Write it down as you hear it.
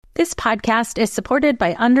This podcast is supported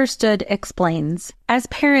by Understood Explains. As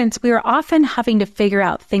parents, we are often having to figure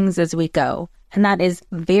out things as we go, and that is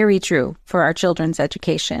very true for our children's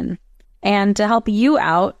education. And to help you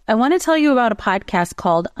out, I want to tell you about a podcast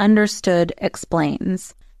called Understood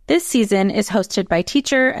Explains. This season is hosted by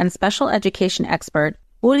teacher and special education expert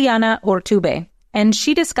Juliana Urtubey, and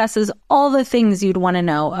she discusses all the things you'd want to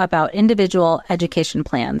know about individual education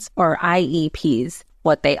plans, or IEPs,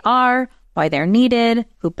 what they are, why they're needed,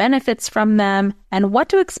 who benefits from them, and what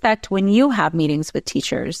to expect when you have meetings with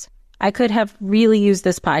teachers. I could have really used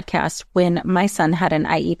this podcast when my son had an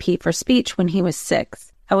IEP for speech when he was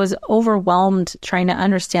 6. I was overwhelmed trying to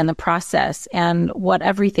understand the process and what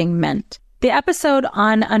everything meant. The episode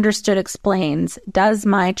on Understood Explains, Does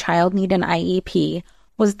My Child Need an IEP?,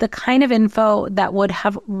 was the kind of info that would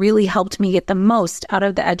have really helped me get the most out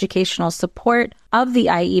of the educational support of the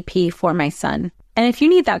IEP for my son. And if you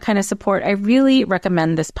need that kind of support, I really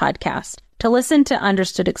recommend this podcast. To listen to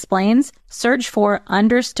Understood Explains, search for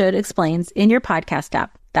Understood Explains in your podcast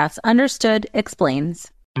app. That's Understood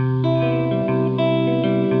Explains.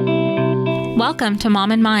 Welcome to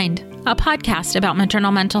Mom in Mind, a podcast about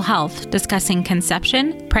maternal mental health, discussing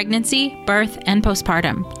conception, pregnancy, birth, and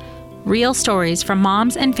postpartum. Real stories from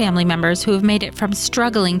moms and family members who have made it from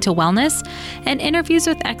struggling to wellness, and interviews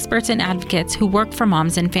with experts and advocates who work for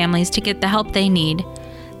moms and families to get the help they need.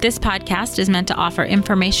 This podcast is meant to offer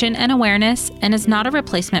information and awareness and is not a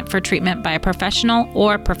replacement for treatment by a professional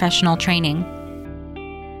or professional training.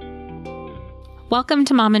 Welcome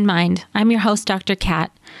to Mom in Mind. I'm your host, Dr.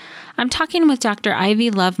 Kat. I'm talking with Dr. Ivy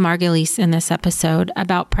Love Margulies in this episode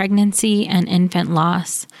about pregnancy and infant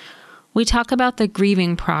loss. We talk about the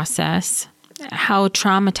grieving process, how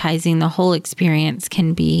traumatizing the whole experience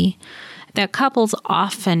can be, that couples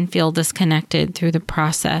often feel disconnected through the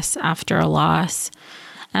process after a loss.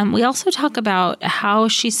 We also talk about how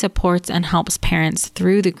she supports and helps parents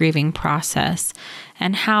through the grieving process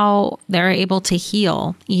and how they're able to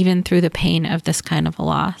heal even through the pain of this kind of a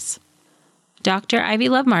loss. Dr. Ivy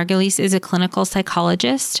Love Margulies is a clinical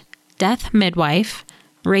psychologist, death midwife,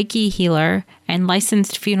 Reiki healer, and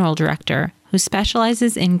licensed funeral director who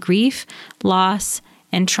specializes in grief, loss,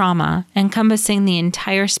 and trauma, encompassing the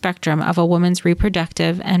entire spectrum of a woman's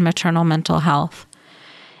reproductive and maternal mental health.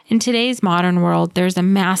 In today's modern world, there's a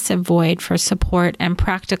massive void for support and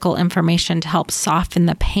practical information to help soften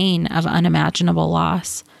the pain of unimaginable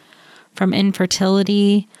loss. From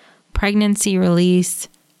infertility, pregnancy release,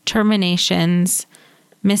 terminations,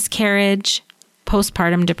 miscarriage,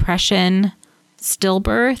 postpartum depression,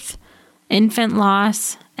 stillbirth, infant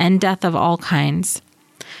loss, and death of all kinds.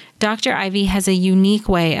 Dr. Ivy has a unique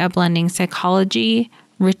way of blending psychology,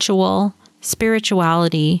 ritual,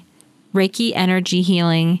 spirituality, Reiki energy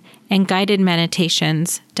healing, and guided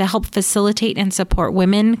meditations to help facilitate and support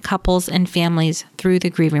women, couples, and families through the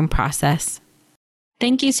grieving process.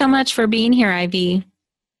 Thank you so much for being here, Ivy.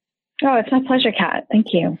 Oh, it's my pleasure, Kat. Thank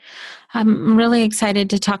you. I'm really excited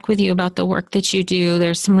to talk with you about the work that you do.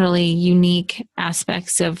 There's some really unique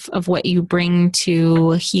aspects of what you bring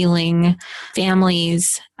to healing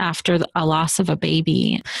families after a loss of a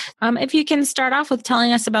baby. If you can start off with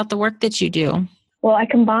telling us about the work that you do. Well, I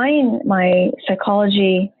combine my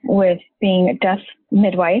psychology with being a death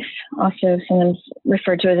midwife, also sometimes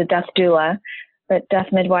referred to as a death doula, but death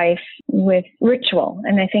midwife with ritual.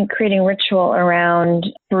 And I think creating ritual around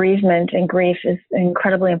bereavement and grief is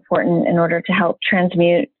incredibly important in order to help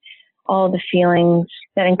transmute all the feelings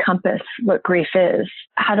that encompass what grief is.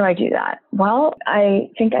 How do I do that? Well, I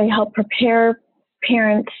think I help prepare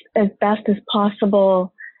parents as best as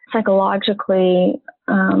possible psychologically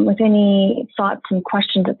with any thoughts and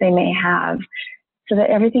questions that they may have so that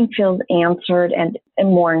everything feels answered and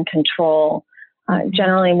more in control.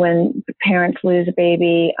 Generally, when parents lose a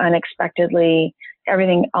baby unexpectedly,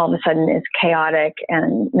 everything all of a sudden is chaotic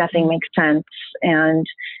and nothing makes sense. And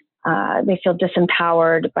they feel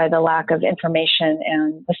disempowered by the lack of information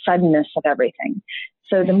and the suddenness of everything.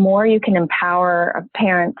 So the more you can empower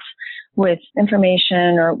parents with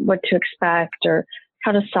information or what to expect or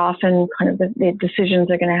how to soften kind of the decisions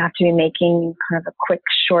they're going to have to be making in kind of a quick,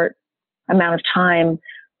 short amount of time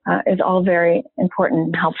is all very important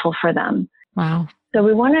and helpful for them. Wow. So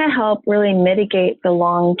we want to help really mitigate the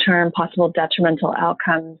long-term possible detrimental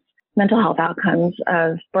outcomes, mental health outcomes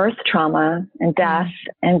of birth trauma and death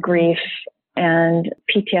and grief and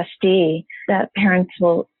PTSD that parents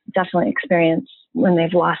will definitely experience when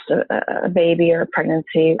they've lost a baby or a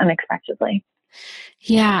pregnancy unexpectedly.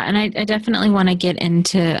 Yeah, and I definitely want to get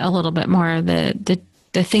into a little bit more of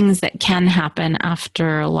the things that can happen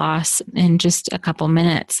after loss in just a couple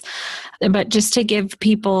minutes. But just to give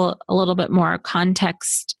people a little bit more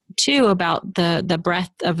context too about the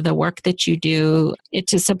breadth of the work that you do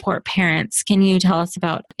to support parents. Can you tell us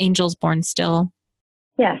about Angels Born Still?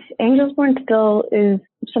 Yes, Angels Born Still is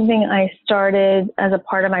something I started as a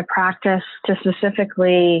part of my practice to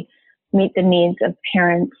specifically meet the needs of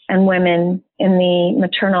parents and women in the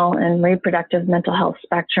maternal and reproductive mental health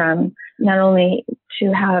spectrum, not only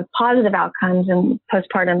to have positive outcomes in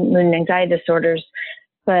postpartum mood and anxiety disorders,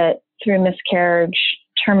 but through miscarriage,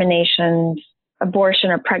 terminations,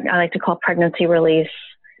 abortion, or I like to call pregnancy release,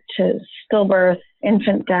 to stillbirth,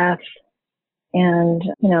 infant death, and,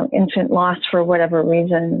 infant loss for whatever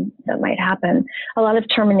reason that might happen. A lot of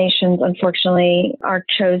terminations, unfortunately, are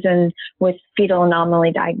chosen with fetal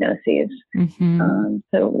anomaly diagnoses. Mm-hmm.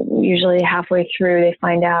 So usually halfway through, they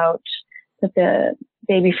find out that the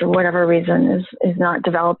baby, for whatever reason, is not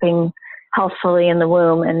developing healthfully in the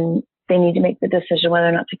womb, and they need to make the decision whether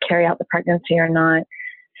or not to carry out the pregnancy or not.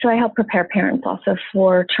 So I help prepare parents also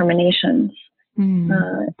for terminations,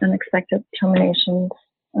 unexpected terminations.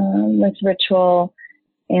 With ritual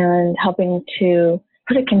and helping to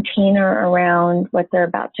put a container around what they're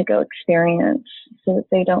about to go experience so that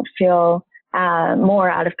they don't feel more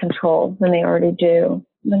out of control than they already do,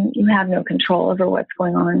 when you have no control over what's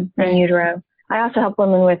going on in utero. I also help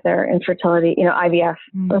women with their infertility, IVF,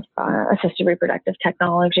 with assisted reproductive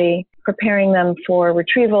technology, preparing them for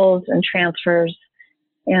retrievals and transfers,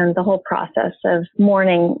 and the whole process of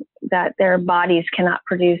mourning that their bodies cannot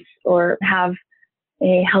produce or have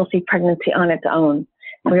a healthy pregnancy on its own.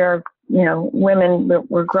 We are, women,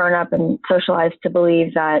 we're grown up and socialized to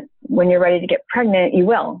believe that when you're ready to get pregnant, you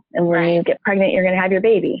will. And when you get pregnant, you're going to have your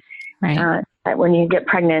baby. Right. That when you get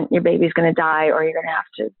pregnant, your baby's going to die, or you're going to have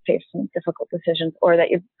to face some difficult decisions, or that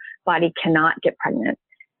your body cannot get pregnant.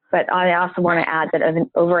 But I also want to add that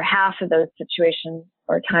over half of those situations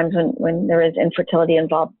or times when there is infertility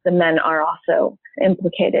involved, the men are also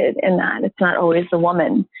implicated in that. It's not always the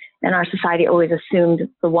woman. And our society always assumed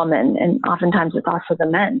it's the woman, and oftentimes it's also the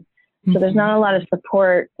men. So there's not a lot of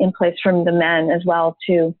support in place from the men as well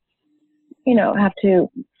to, have to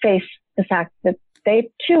face the fact that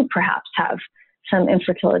they too perhaps have some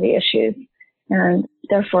infertility issues. And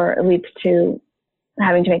therefore it leads to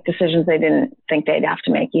having to make decisions they didn't think they'd have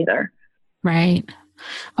to make either. Right.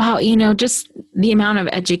 Wow. Just the amount of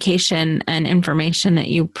education and information that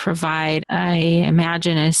you provide, I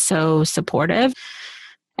imagine, is so supportive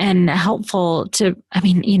and helpful to,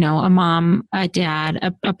 a mom, a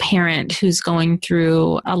dad, a parent who's going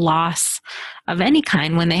through a loss of any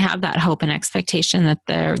kind. When they have that hope and expectation that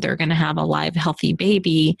they're going to have a live, healthy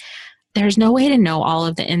baby, there's no way to know all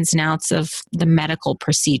of the ins and outs of the medical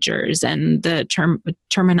procedures and the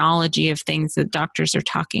terminology of things that doctors are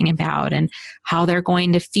talking about, and how they're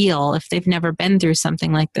going to feel if they've never been through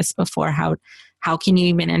something like this before. How can you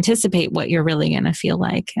even anticipate what you're really going to feel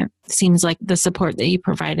like? It seems like the support that you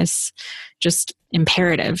provide is just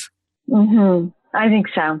imperative. Mm-hmm. I think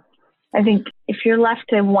so. I think if you're left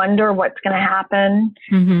to wonder what's going to happen,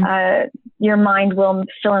 your mind will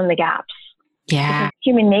fill in the gaps. Yeah. Because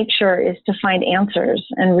human nature is to find answers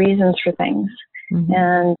and reasons for things. Mm-hmm.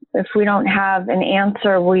 And if we don't have an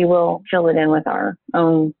answer, we will fill it in with our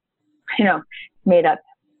own, made up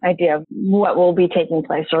idea of what will be taking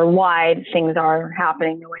place or why things are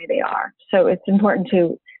happening the way they are. So it's important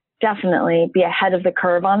to definitely be ahead of the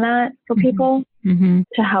curve on that for people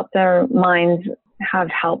to help their minds have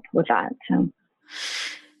help with that. So.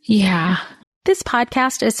 Yeah. This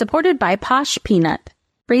podcast is supported by Posh Peanut.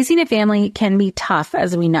 Raising a family can be tough,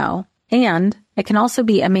 as we know, and it can also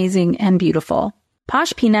be amazing and beautiful.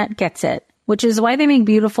 Posh Peanut gets it, which is why they make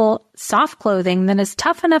beautiful, soft clothing that is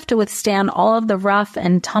tough enough to withstand all of the rough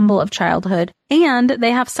and tumble of childhood. And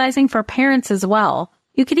they have sizing for parents as well.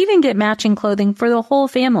 You could even get matching clothing for the whole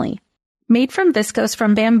family. Made from viscose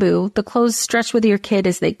from bamboo, the clothes stretch with your kid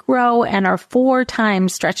as they grow and are 4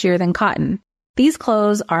 times stretchier than cotton. These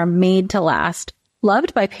clothes are made to last,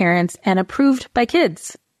 loved by parents and approved by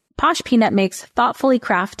kids. Posh Peanut makes thoughtfully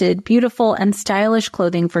crafted, beautiful, and stylish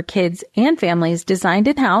clothing for kids and families designed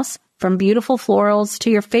in-house, from beautiful florals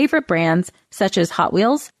to your favorite brands such as Hot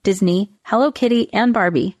Wheels, Disney, Hello Kitty, and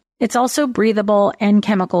Barbie. It's also breathable and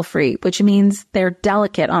chemical-free, which means they're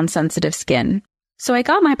delicate on sensitive skin. So I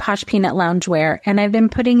got my Posh Peanut loungewear, and I've been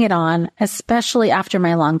putting it on, especially after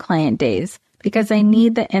my long client days, because I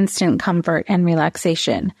need the instant comfort and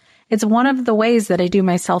relaxation. It's one of the ways that I do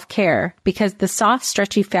my self-care, because the soft,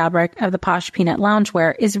 stretchy fabric of the Posh Peanut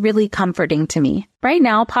loungewear is really comforting to me. Right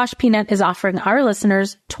now, Posh Peanut is offering our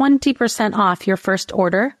listeners 20% off your first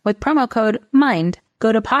order with promo code MIND.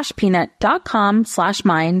 Go to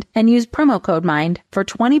poshpeanut.com/mind and use promo code MIND for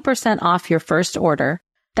 20% off your first order.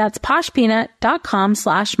 That's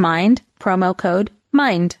poshpeanut.com/mind, promo code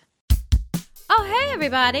MIND. Oh, hey,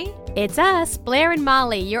 everybody. It's us, Blair and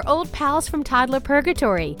Molly, your old pals from Toddler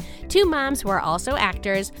Purgatory. Two moms who are also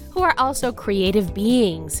actors, who are also creative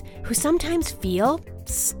beings, who sometimes feel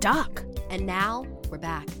stuck. And now we're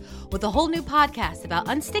back with a whole new podcast about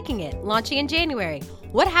unsticking it, launching in January.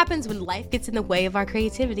 What happens when life gets in the way of our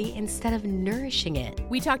creativity instead of nourishing it?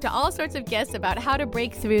 We talk to all sorts of guests about how to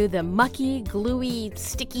break through the mucky, gluey,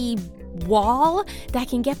 sticky wall that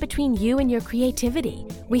can get between you and your creativity.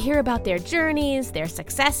 We hear about their journeys, their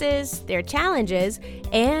successes, their challenges,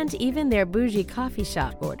 and even their bougie coffee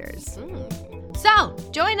shop orders. So,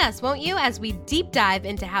 join us, won't you, as we deep dive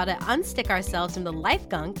into how to unstick ourselves from the life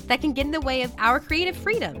gunk that can get in the way of our creative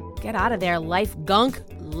freedom. Get out of there, life gunk.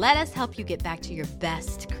 Let us help you get back to your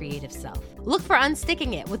best creative self. Look for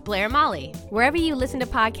Unsticking It with Blair and Molly. Wherever you listen to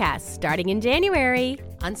podcasts, starting in January.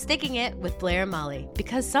 Unsticking It with Blair and Molly.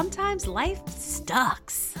 Because sometimes life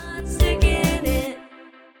sucks.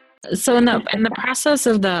 So in the process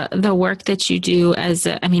of the work that you do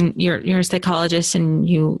you're a psychologist and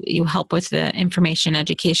you help with the information,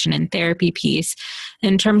 education, and therapy piece.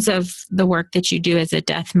 In terms of the work that you do as a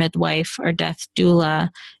death midwife or death doula,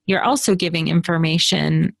 you're also giving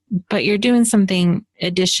information, but you're doing something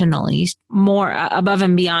additionally, more above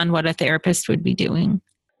and beyond what a therapist would be doing.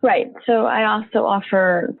 Right. So I also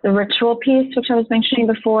offer the ritual piece, which I was mentioning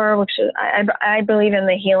before, which is, I believe in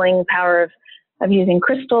the healing power of using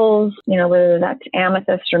crystals, whether that's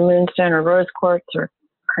amethyst or moonstone or rose quartz or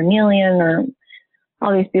carnelian or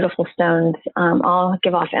all these beautiful stones, all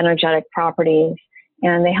give off energetic properties,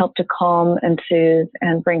 and they help to calm and soothe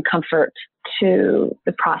and bring comfort to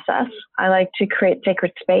the process. I like to create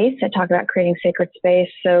sacred space. I talk about creating sacred space.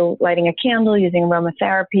 So lighting a candle, using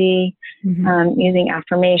aromatherapy, using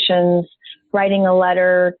affirmations, writing a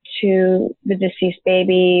letter to the deceased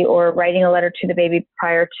baby or writing a letter to the baby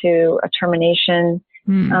prior to a termination,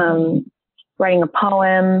 writing a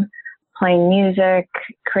poem, playing music,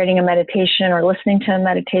 creating a meditation or listening to a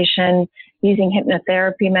meditation, using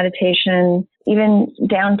hypnotherapy meditation, even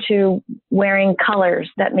down to wearing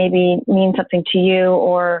colors that maybe mean something to you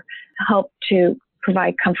or help to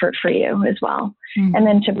provide comfort for you as well. And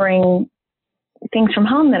then to bring things from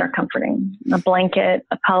home that are comforting, a blanket,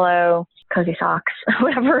 a pillow, cozy socks,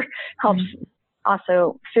 whatever helps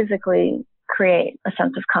also physically create a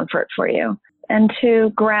sense of comfort for you. And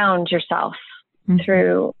to ground yourself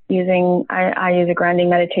through using, I use a grounding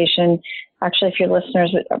meditation. Actually, if your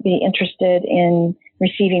listeners would be interested in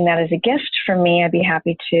receiving that as a gift from me, I'd be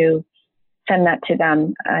happy to send that to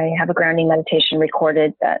them. I have a grounding meditation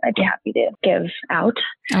recorded that I'd be happy to give out.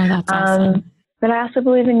 Oh, that's awesome. But I also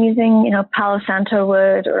believe in using, Palo Santo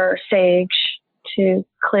wood or sage to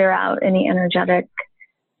clear out any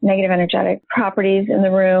negative energetic properties in the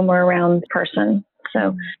room or around the person.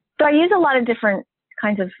 So I use a lot of different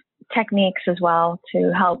kinds of techniques as well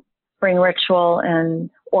to help bring ritual and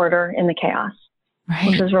order in the chaos,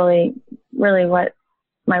 which is really, really what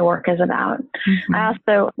my work is about. I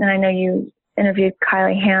also, and I know you interviewed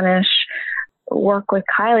Kylie Hanish, work with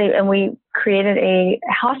Kylie, and we created a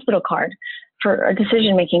hospital card for a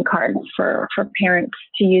decision-making card for parents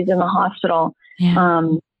to use in the hospital.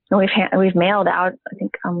 And we've mailed out, I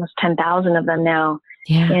think, almost 10,000 of them now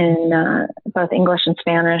in both English and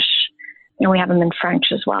Spanish. And we have them in French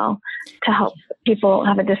as well to help people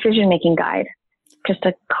have a decision-making guide, just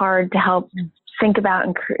a card to help think about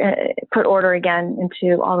and put order again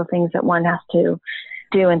into all the things that one has to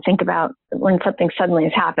do and think about when something suddenly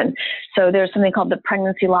has happened. So there's something called the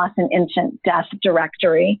Pregnancy, Loss, and Infant Death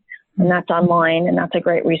Directory. And that's online, and that's a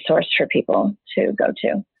great resource for people to go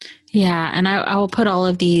to. Yeah, and I will put all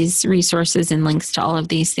of these resources and links to all of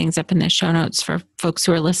these things up in the show notes for folks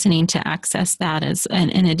who are listening to access that as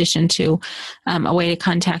in addition to a way to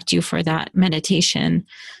contact you for that meditation.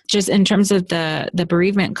 Just in terms of the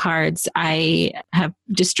bereavement cards, I have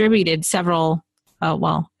distributed several,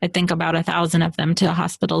 I think about 1,000 of them to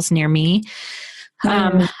hospitals near me.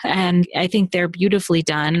 And I think they're beautifully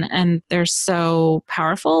done and they're so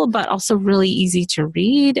powerful, but also really easy to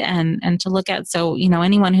read and to look at. So,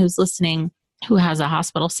 anyone who's listening who has a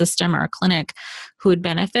hospital system or a clinic who would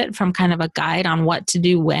benefit from kind of a guide on what to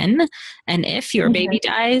do when and if your baby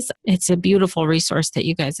dies, it's a beautiful resource that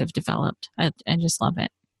you guys have developed. I just love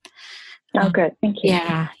it. Oh, good. Thank you.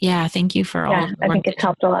 Yeah. Thank you for all. Yeah, I think it's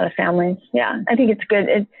helped a lot of families. Yeah, I think it's good.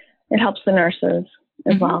 It helps the nurses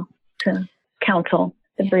as well to counsel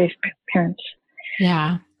the bereaved parents.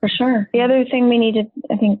 Yeah, for sure. The other thing we needed,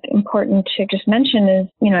 I think, important to just mention is,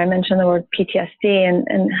 I mentioned the word PTSD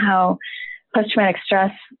and how post-traumatic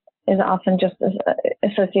stress is often just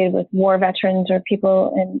associated with war veterans or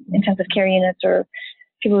people in intensive care units or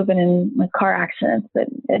people who've been in like car accidents, but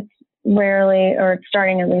it's rarely, or it's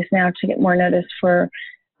starting at least now to get more notice for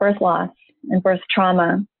birth loss and birth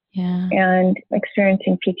trauma and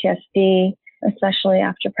experiencing PTSD, especially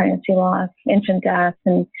after pregnancy loss, infant death,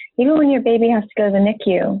 and even when your baby has to go to the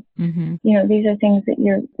NICU. You know, these are things that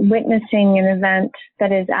you're witnessing an event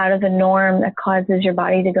that is out of the norm that causes your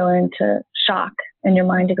body to go into shock and your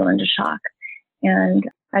mind to go into shock. And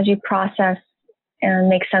as you process and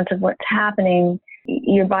make sense of what's happening,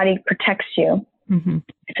 your body protects you.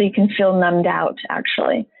 So you can feel numbed out,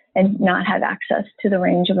 actually, and not have access to the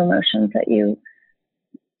range of emotions that you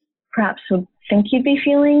perhaps would think you'd be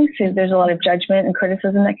feeling. So there's a lot of judgment and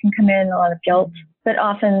criticism that can come in, a lot of guilt, but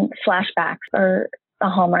often flashbacks are a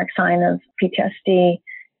hallmark sign of PTSD.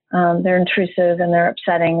 They're intrusive and they're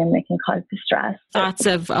upsetting and they can cause distress. Thoughts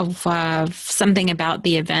of something about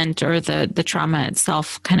the event or the trauma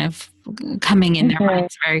itself kind of coming in their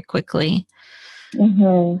minds very quickly.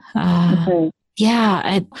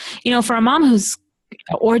 Yeah. You know, for a mom who's,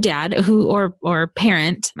 or dad who, or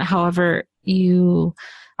parent, however you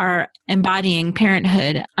are embodying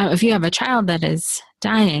parenthood, if you have a child that is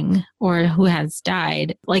dying or who has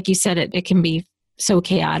died, like you said, it can be so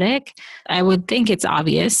chaotic. I would think it's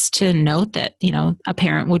obvious to note that, you know, a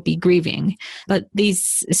parent would be grieving, but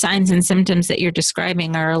these signs and symptoms that you're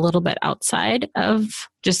describing are a little bit outside of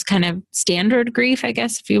just kind of standard grief, I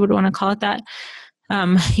guess, if you would want to call it that.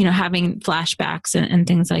 You know, having flashbacks and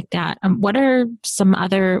things like that. What are some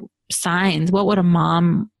other signs? What would a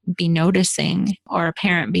mom be noticing or a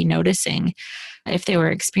parent be noticing if they were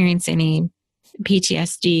experiencing any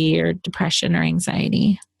PTSD or depression or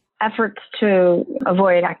anxiety? Efforts to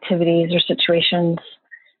avoid activities or situations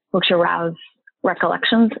which arouse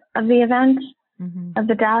recollections of the event, of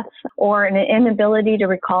the death, or an inability to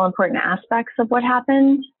recall important aspects of what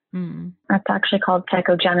happened. That's actually called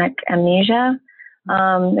psychogenic amnesia.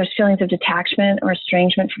 There's feelings of detachment or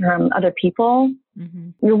estrangement from other people.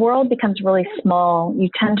 Your world becomes really small. You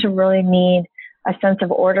tend to really need a sense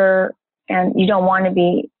of order, and you don't want to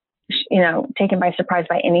be, you know, taken by surprise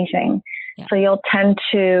by anything. So you'll tend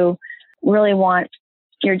to really want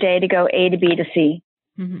your day to go A to B to C,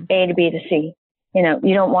 A to B to C. You know,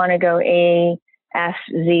 you don't want to go A, S,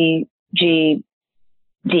 Z, G,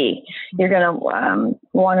 D. You're going to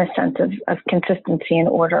want a sense of consistency and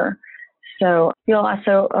order. So you'll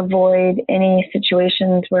also avoid any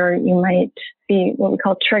situations where you might be what we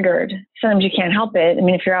call triggered. Sometimes you can't help it. I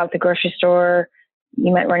mean, if you're out at the grocery store,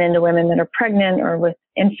 you might run into women that are pregnant or with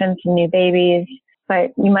infants and new babies,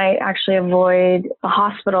 but you might actually avoid the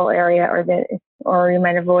hospital area or you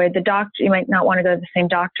might avoid the doctor. You might not want to go to the same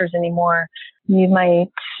doctors anymore. You might,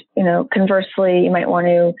 you know, conversely, you might want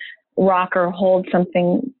to rock or hold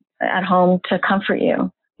something at home to comfort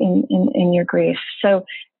you in your grief. So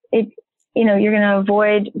you know, you're going to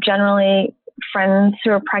avoid generally friends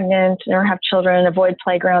who are pregnant or have children, avoid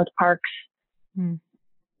playgrounds, parks.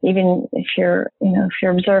 Even if you're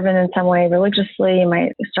observant in some way religiously, you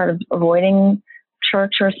might start avoiding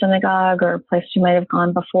church or synagogue or a place you might have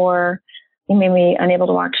gone before. You may be unable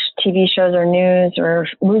to watch TV shows or news or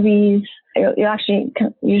movies. You actually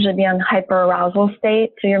can usually be on hyperarousal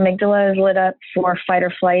state. So your amygdala is lit up for fight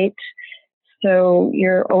or flight. So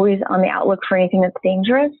you're always on the outlook for anything that's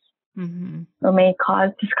dangerous. Or may cause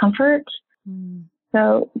discomfort.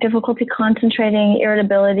 So difficulty concentrating,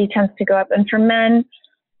 irritability tends to go up. And for men,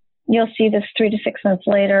 you'll see this 3 to 6 months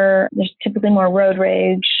later. There's typically more road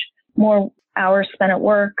rage, more hours spent at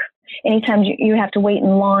work. Anytime you have to wait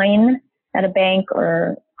in line at a bank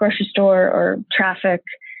or grocery store or traffic,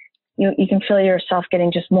 you can feel yourself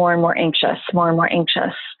getting just more and more anxious.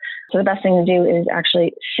 So the best thing to do is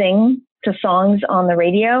actually sing to songs on the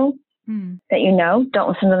radio that you know. Don't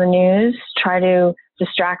listen to the news. Try to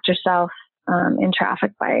distract yourself in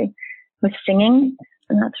traffic with singing,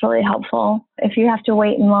 and that's really helpful. If you have to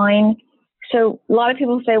wait in line, so a lot of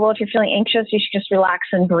people say, well, if you're feeling anxious, you should just relax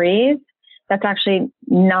and breathe. That's actually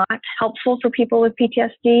not helpful for people with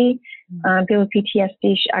PTSD. People with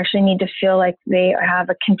PTSD actually need to feel like they have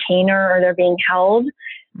a container or they're being held.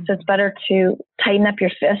 So it's better to tighten up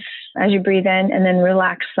your fists as you breathe in and then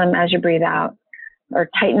relax them as you breathe out. Or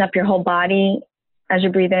tighten up your whole body as you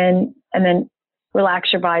breathe in and then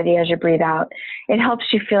relax your body as you breathe out. It helps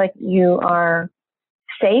you feel like you are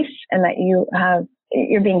safe and that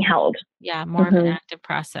you're being held. Yeah, more of an active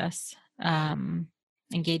process,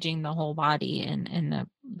 engaging the whole body in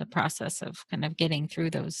the process of kind of getting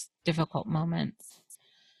through those difficult moments.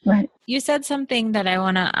 Right. You said something that I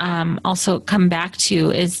want to also come back to,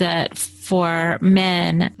 is that for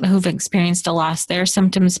men who've experienced a loss, their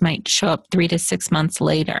symptoms might show up 3 to 6 months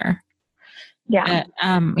later. Yeah.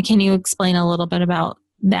 Can you explain a little bit about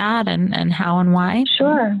that and how and why?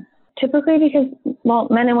 Sure. Typically because,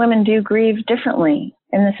 men and women do grieve differently.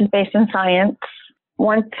 And this is based on science.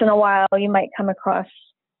 Once in a while, you might come across,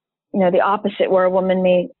 the opposite, where a woman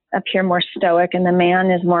may appear more stoic and the man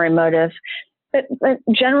is more emotive. But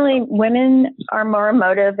generally, women are more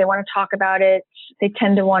emotive. They want to talk about it. They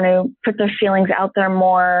tend to want to put their feelings out there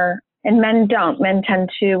more. And men don't. Men tend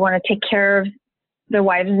to want to take care of their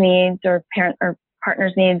wives' needs or parent or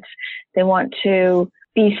partner's needs. They want to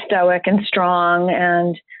be stoic and strong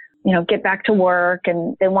and, get back to work.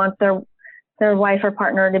 And they want their wife or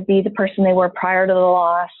partner to be the person they were prior to the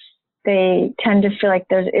loss. They tend to feel like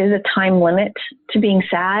there is a time limit to being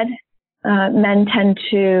sad. Men tend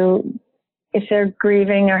to, if they're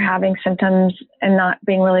grieving or having symptoms and not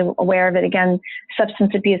being really aware of it, again,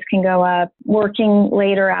 substance abuse can go up, working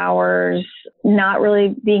later hours, not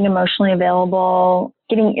really being emotionally available,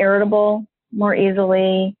 getting irritable more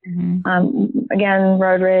easily, again,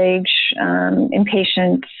 road rage,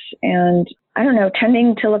 impatience, and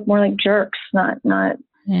tending to look more like jerks, yeah.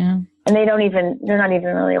 And they're not even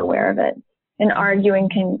really aware of it. And arguing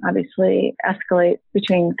can obviously escalate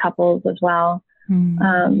between couples as well.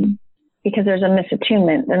 Because there's a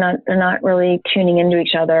misattunement. They're not really tuning into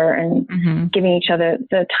each other and giving each other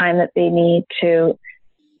the time that they need to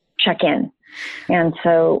check in. And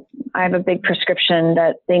so I have a big prescription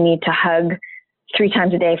that they need to hug 3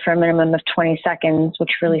 times a day for a minimum of 20 seconds, which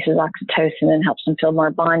releases oxytocin and helps them feel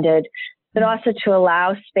more bonded, but also to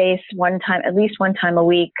allow space at least one time a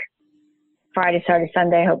week, Friday, Saturday,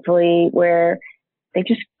 Sunday, hopefully, where they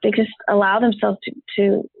just allow themselves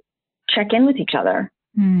to check in with each other.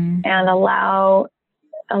 And allow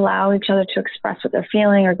each other to express what they're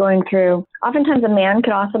feeling or going through. Oftentimes a man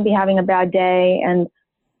could also be having a bad day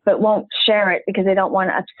but won't share it because they don't want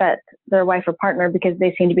to upset their wife or partner because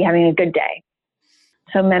they seem to be having a good day.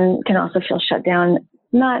 So men can also feel shut down,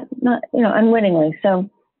 not unwittingly. So, and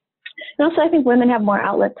also I think women have more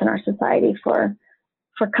outlets in our society for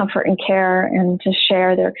comfort and care and to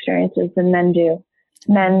share their experiences than men do.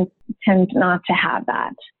 Men tend not to have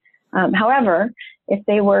that. However, if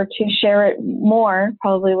they were to share it more,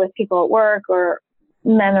 probably with people at work or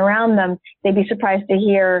men around them, they'd be surprised to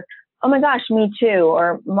hear, oh my gosh, me too,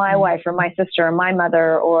 or my wife or my sister or my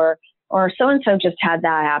mother or so-and-so just had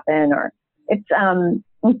that happen. Or it's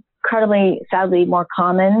incredibly, sadly, more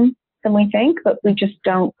common than we think, but we just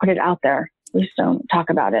don't put it out there. We just don't talk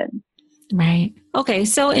about it. Right. Okay.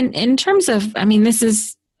 So in terms of, this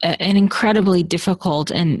is an incredibly difficult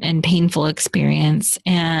and painful experience.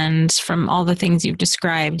 And from all the things you've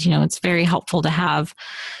described, it's very helpful to have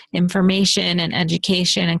information and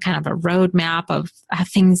education and kind of a roadmap of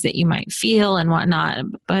things that you might feel and whatnot.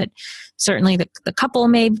 But certainly the couple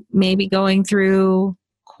may be going through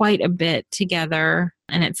quite a bit together.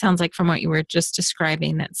 And it sounds like from what you were just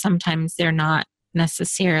describing that sometimes they're not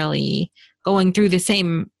necessarily going through the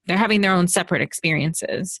same, they're having their own separate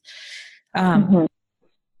experiences.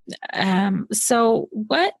 So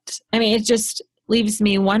it just leaves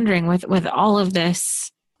me wondering with all of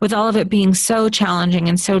this, with all of it being so challenging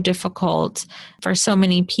and so difficult for so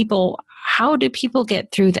many people, how do people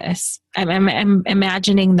get through this? I'm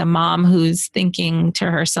imagining the mom who's thinking to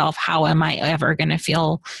herself, how am I ever going to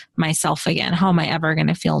feel myself again? How am I ever going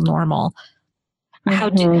to feel normal? How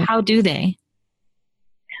do they?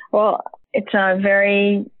 Well, it's a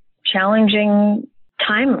very challenging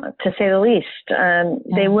time, to say the least.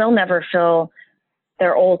 They will never feel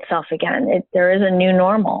their old self again. There is a new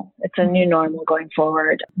normal. It's a new normal going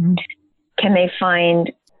forward. Can they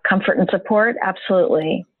find comfort and support?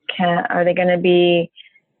 Absolutely. Are they going to be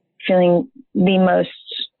feeling the most,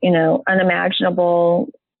 unimaginable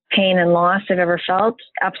pain and loss they've ever felt?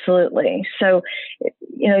 Absolutely. So,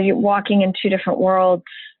 you're walking in 2 different worlds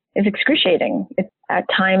is excruciating. At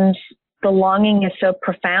times, the longing is so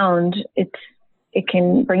profound, it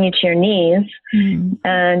can bring you to your knees.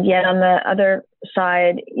 And yet on the other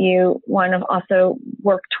side, you want to also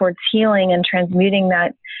work towards healing and transmuting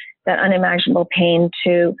that unimaginable pain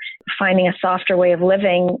to finding a softer way of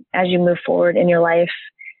living as you move forward in your life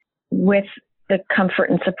with the comfort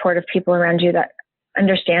and support of people around you that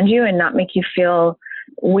understand you and not make you feel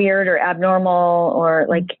weird or abnormal or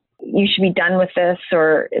like you should be done with this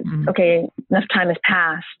or okay, enough time has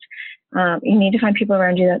passed. You need to find people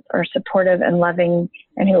around you that are supportive and loving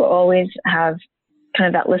and who always have kind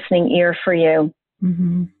of that listening ear for you.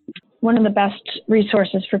 one of the best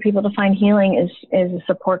resources for people to find healing is a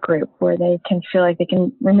support group where they can feel like they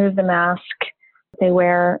can remove the mask they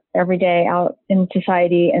wear every day out in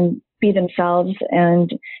society and be themselves, and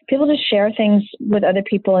be able to share things with other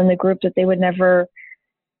people in the group that they would never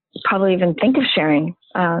probably even think of sharing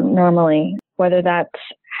normally, whether that's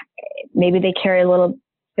maybe they carry a little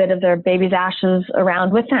bit of their baby's ashes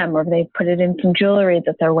around with them, or they put it in some jewelry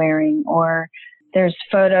that they're wearing, or there's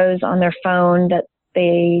photos on their phone that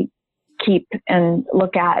they keep and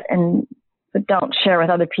look at and but don't share with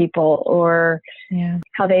other people, or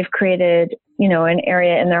how they've created, an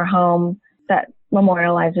area in their home that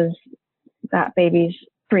memorializes that baby's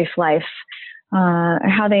brief life,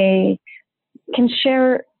 how they can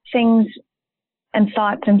share things and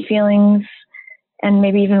thoughts and feelings and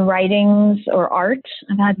maybe even writings or art.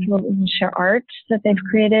 I've had people even share art that they've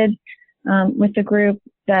created with the group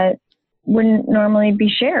that wouldn't normally be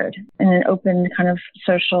shared in an open kind of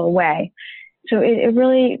social way. So it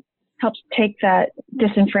really helps take that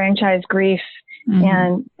disenfranchised grief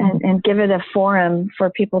and give it a forum for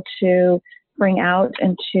people to bring out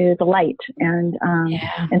into the light and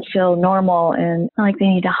feel normal, and not like they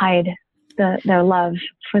need to hide their love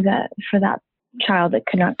for that child that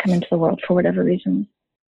could not come into the world for whatever reason.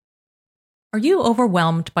 Are you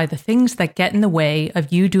overwhelmed by the things that get in the way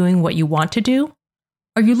of you doing what you want to do?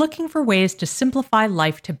 Are you looking for ways to simplify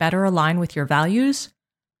life to better align with your values?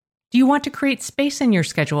 Do you want to create space in your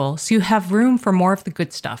schedule so you have room for more of the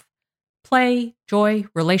good stuff? Play, joy,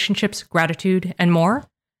 relationships, gratitude, and more?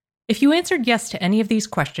 If you answered yes to any of these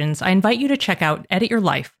questions, I invite you to check out Edit Your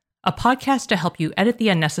Life, a podcast to help you edit the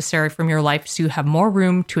unnecessary from your life so you have more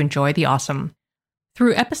room to enjoy the awesome.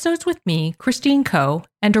 Through episodes with me, Christine Coe,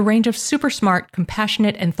 and a range of super smart,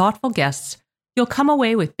 compassionate, and thoughtful guests, you'll come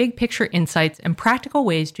away with big picture insights and practical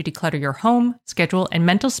ways to declutter your home, schedule, and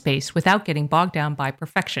mental space without getting bogged down by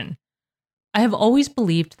perfection. I have always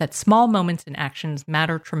believed that small moments and actions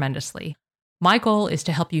matter tremendously. My goal is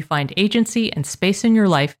to help you find agency and space in your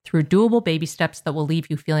life through doable baby steps that will leave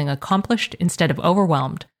you feeling accomplished instead of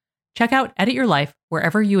overwhelmed. Check out Edit Your Life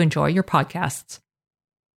wherever you enjoy your podcasts.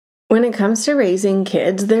 When it comes to raising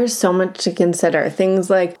kids, there's so much to consider. Things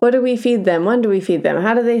like, what do we feed them? When do we feed them?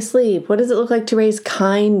 How do they sleep? What does it look like to raise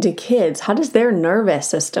kind kids? How does their nervous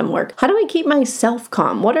system work? How do I keep myself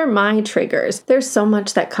calm? What are my triggers? There's so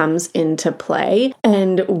much that comes into play,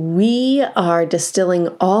 and we are distilling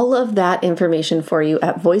all of that information for you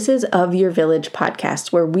at Voices of Your Village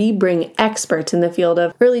podcast, where we bring experts in the field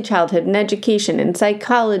of early childhood and education and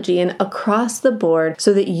psychology and across the board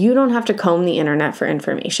so that you don't have to comb the internet for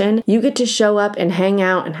information. You get to show up and hang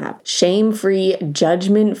out and have shame-free,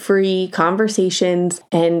 judgment-free conversations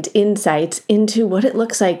and insights into what it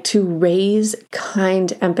looks like to raise kind,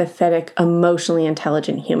 empathetic, emotionally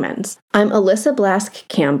intelligent humans. I'm Alyssa Blask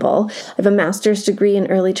Campbell. I have a master's degree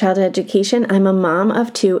in early childhood education. I'm a mom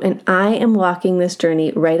of 2, and I am walking this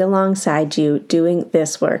journey right alongside you doing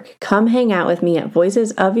this work. Come hang out with me at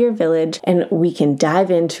Voices of Your Village, and we can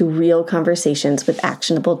dive into real conversations with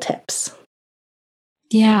actionable tips.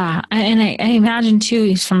 Yeah. And I imagine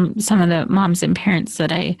too, from some of the moms and parents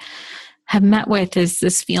that I have met with, is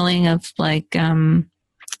this feeling of like,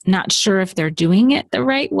 not sure if they're doing it the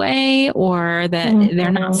right way, or that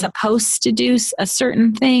they're not supposed to do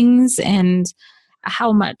certain things, and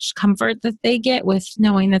how much comfort that they get with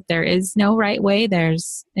knowing that there is no right way.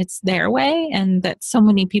 It's their way, and that so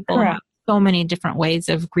many people have so many different ways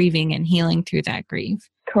of grieving and healing through that grief.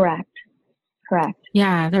 Correct.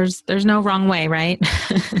 Yeah, there's no wrong way, right?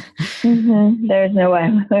 There's no way. There's no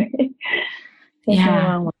wrong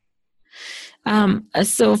way.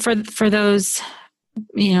 So for those,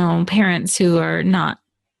 parents who are not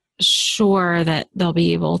sure that they'll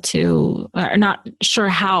be able to, or not sure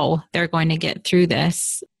how they're going to get through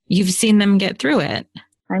this, you've seen them get through it.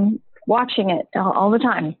 I'm watching it all the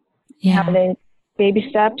time. Yeah. How they baby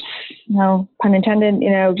steps, no pun intended,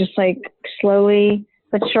 just like slowly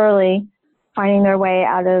but surely finding their way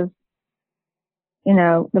out of,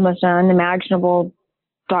 the most unimaginable,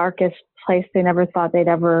 darkest place they never thought they'd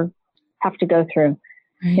ever have to go through.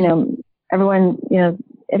 Right. Everyone,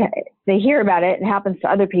 they hear about it. It happens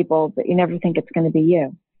to other people, but you never think it's going to be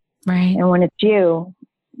you. Right. And when it's you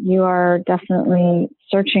are definitely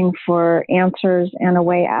searching for answers and a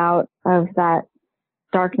way out of that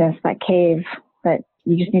darkness, that cave, that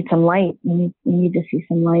you just need some light. You need to see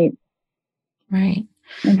some light. Right.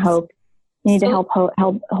 And hope. You need to help hold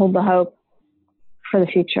the hope for the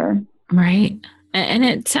future. Right. And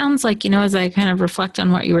it sounds like, as I kind of reflect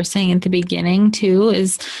on what you were saying at the beginning too,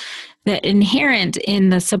 is that inherent in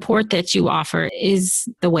the support that you offer is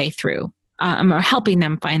the way through. or helping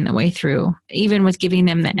them find the way through, even with giving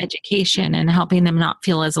them the education and helping them not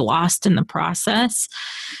feel as lost in the process.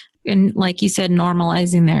 And like you said,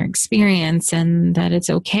 normalizing their experience and that it's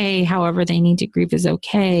okay. However they need to grieve is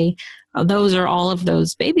okay. Those are all of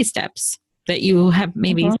those baby steps that you have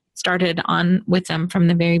maybe started on with them from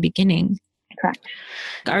the very beginning. Correct.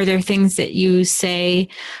 Are there things that you say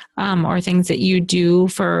or things that you do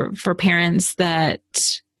for parents that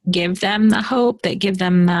give them the hope, that give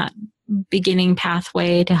them that beginning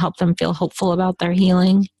pathway to help them feel hopeful about their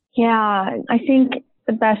healing? Yeah, I think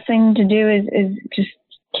the best thing to do is just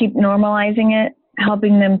keep normalizing it,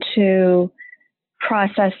 helping them to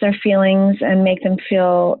process their feelings and make them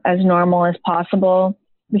feel as normal as possible.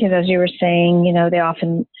 Because as you were saying, they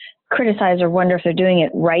often criticize or wonder if they're doing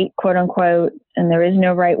it right, quote unquote, and there is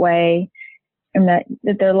no right way, and that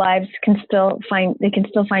their lives can still find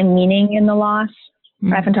meaning in the loss.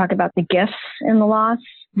 I often talk about the gifts in the loss.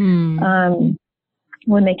 When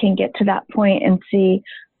they can get to that point and see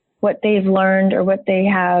what they've learned or what they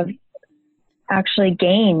have actually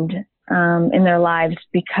gained in their lives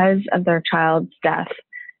because of their child's death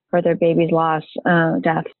or their baby's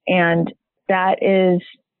death. And that is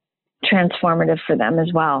transformative for them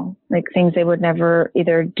as well. Like things they would never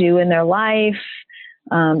either do in their life.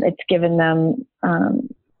 It's given them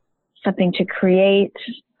something to create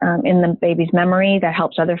in the baby's memory that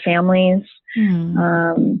helps other families.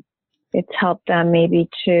 It's helped them maybe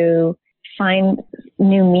to find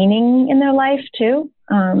new meaning in their life too,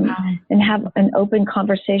 and have an open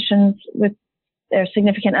conversations with their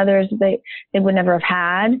significant others they would never have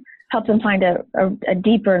had. Help them find a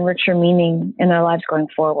deeper and richer meaning in their lives going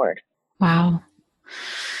forward. Wow.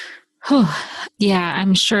 Yeah,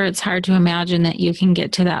 I'm sure it's hard to imagine that you can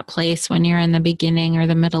get to that place when you're in the beginning or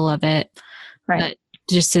the middle of it. Right. But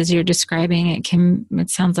just as you're describing, it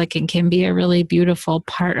sounds like it can be a really beautiful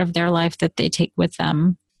part of their life that they take with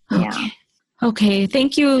them. Yeah. Okay.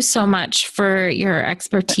 Thank you so much for your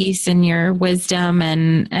expertise and your wisdom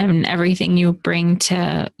and everything you bring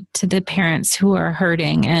to the parents who are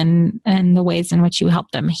hurting and the ways in which you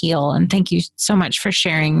help them heal. And thank you so much for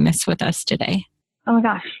sharing this with us today. Oh my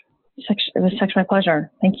gosh. It was such my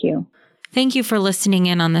pleasure. Thank you. Thank you for listening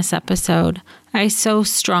in on this episode. I so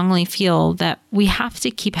strongly feel that we have to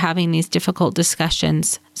keep having these difficult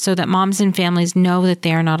discussions so that moms and families know that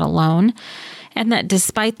they are not alone, and that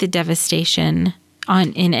despite the devastation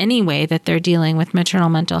in any way that they're dealing with maternal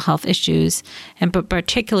mental health issues, and but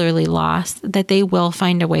particularly loss, that they will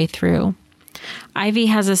find a way through. Ivy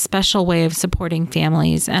has a special way of supporting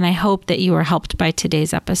families, and I hope that you are helped by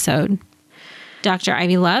today's episode. Dr.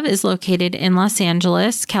 Ivy Love is located in Los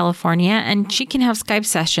Angeles, California, and she can have Skype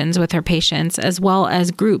sessions with her patients as well as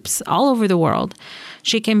groups all over the world.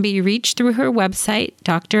 She can be reached through her website,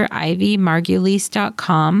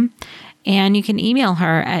 drivymargulies.com, and you can email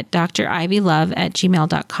her at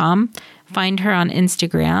drivylove@gmail.com. Find her on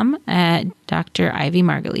Instagram at Dr. Ivy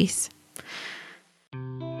Margulies.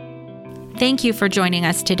 Thank you for joining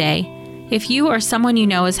us today. If you or someone you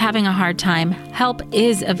know is having a hard time, help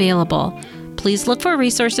is available. Please look for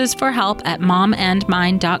resources for help at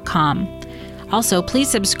momandmind.com. Also, please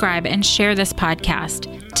subscribe and share this podcast.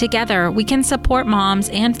 Together, we can support moms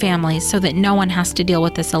and families so that no one has to deal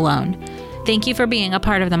with this alone. Thank you for being a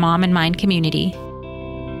part of the Mom and Mind community.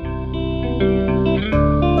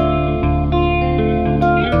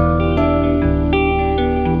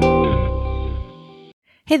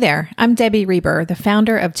 Hey there, I'm Debbie Reber, the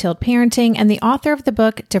founder of Tilt Parenting and the author of the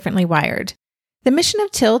book Differently Wired. The mission of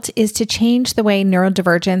Tilt is to change the way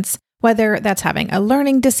neurodivergence, whether that's having a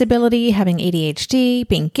learning disability, having ADHD,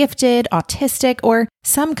 being gifted, autistic, or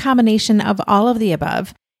some combination of all of the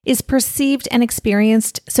above, is perceived and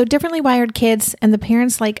experienced so differently wired kids and the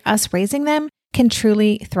parents like us raising them can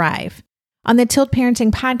truly thrive. On the Tilt Parenting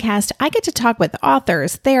podcast, I get to talk with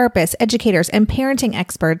authors, therapists, educators, and parenting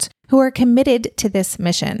experts who are committed to this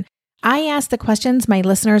mission. I ask the questions my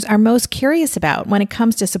listeners are most curious about when it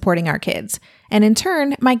comes to supporting our kids. And in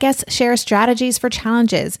turn, my guests share strategies for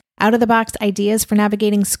challenges, out-of-the-box ideas for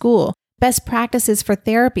navigating school, best practices for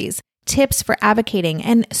therapies, tips for advocating,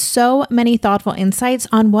 and so many thoughtful insights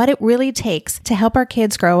on what it really takes to help our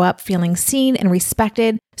kids grow up feeling seen and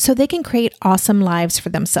respected so they can create awesome lives for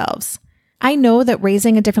themselves. I know that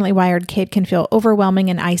raising a differently wired kid can feel overwhelming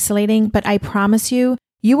and isolating, but I promise you,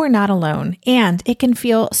 you are not alone, and it can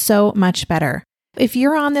feel so much better. If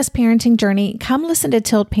you're on this parenting journey, come listen to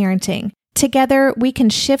Tilt Parenting. Together, we can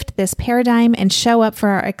shift this paradigm and show up for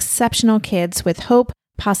our exceptional kids with hope,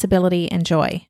 possibility, and joy.